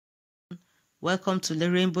Welcome to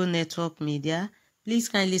the Rainbow Network Media. Please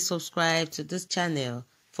kindly subscribe to this channel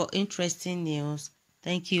for interesting news.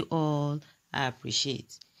 Thank you all. I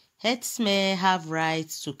appreciate. Herdsmen have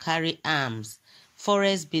rights to carry arms.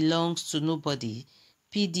 Forest belongs to nobody.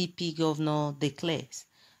 PDP governor declares.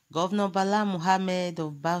 Governor Bala Muhammad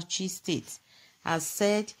of Bauchi State has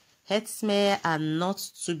said herdsmen are not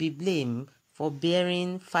to be blamed for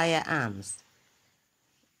bearing firearms.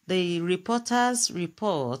 The reporters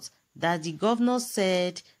report that the governor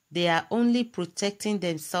said they are only protecting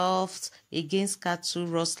themselves against cattle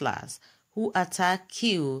rustlers who attack,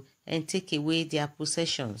 kill, and take away their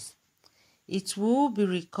possessions. It will be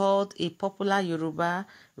recalled a popular Yoruba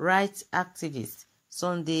rights activist,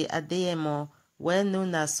 Sunday Adeyemo, well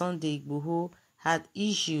known as Sunday Igboho, had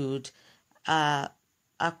issued a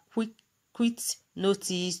quit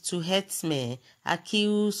notice to herdsmen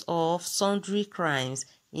accused of sundry crimes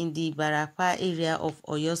in the Barapa area of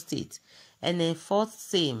Oyo State and enforced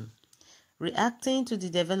same. Reacting to the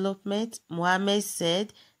development, Mohammed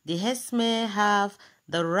said the herdsmen have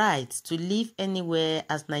the right to live anywhere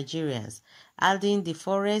as Nigerians, adding the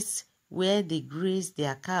forests where they graze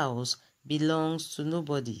their cows belongs to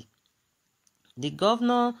nobody. The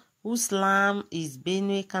governor, who slammed his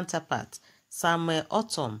Benue counterpart, Samuel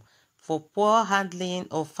Otom, for poor handling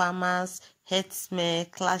of farmers' herdsmen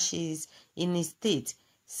clashes in his state,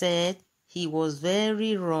 said he was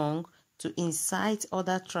very wrong to incite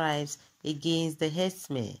other tribes against the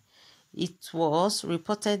herdsmen. It was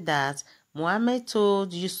reported that Mohammed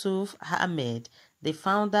told Yusuf Ahmed, the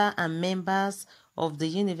founder and members of the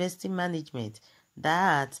university management,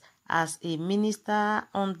 that as a minister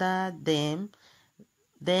under them,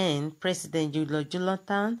 then President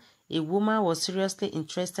Jonathan, a woman was seriously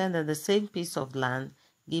interested in the same piece of land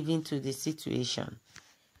given to the situation.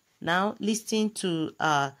 Now, listening to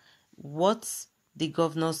what the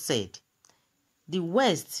governor said. The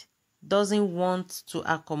West doesn't want to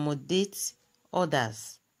accommodate other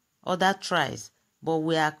tribes, but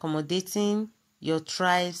we are accommodating your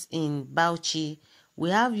tribes in Bauchi.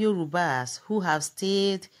 We have Yorubas who have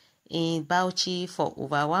stayed in Bauchi for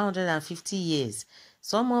over 150 years.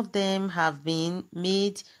 Some of them have been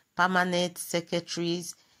made permanent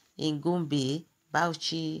secretaries in Gombe,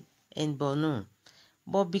 Bauchi, and Borno.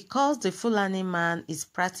 But because the Fulani man is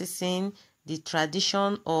practicing the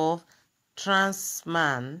tradition of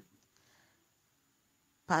transman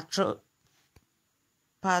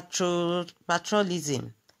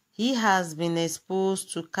patrollism, he has been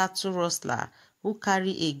exposed to cattle rustler who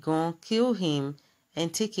carry a gun, kill him,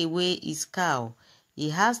 and take away his cow. He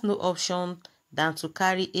has no option than to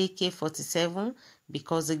carry AK-47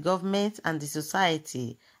 because the government and the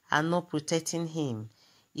society are not protecting him.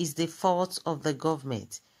 It's the fault of the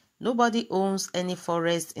government. Nobody owns any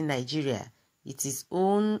forest in Nigeria. It is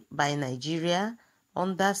owned by Nigeria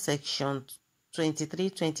under Section 23,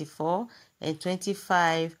 24, and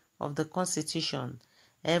 25 of the Constitution.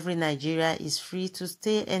 Every Nigeria is free to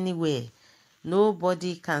stay anywhere.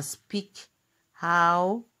 Nobody can speak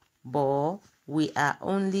how, but we are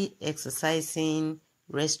only exercising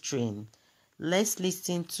restraint. Let's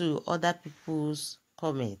listen to other people's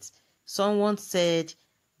comments. Someone said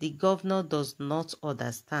the governor does not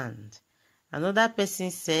understand. Another person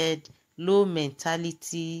said low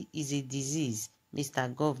mentality is a disease,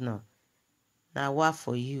 Mr. Governor. Now what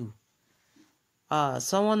for you?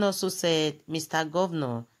 Someone also said, Mr.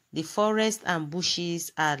 Governor, the forests and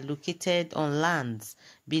bushes are located on lands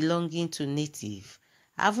belonging to native.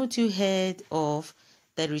 Haven't you heard of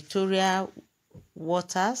territorial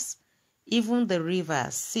waters? Even the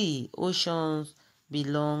rivers, sea, oceans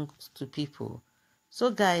belong to people. So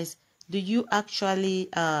guys, do you actually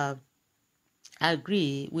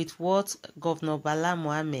agree with what Governor Bala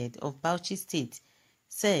Mohammed of Bauchi State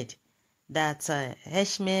said, that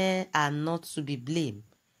herdsmen are not to be blamed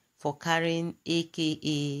for carrying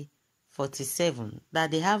AK-47, that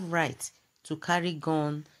they have right to carry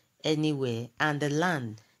gun anywhere and the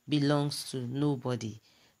land belongs to nobody?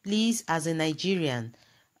 Please, as a Nigerian,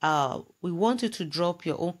 we want you to drop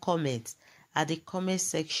your own comments at the comment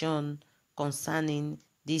section concerning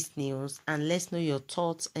this news and let's know your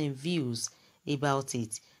thoughts and views about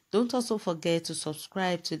it. Don't also forget to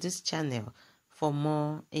subscribe to this channel for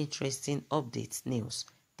more interesting updates news.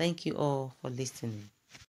 Thank you all for listening.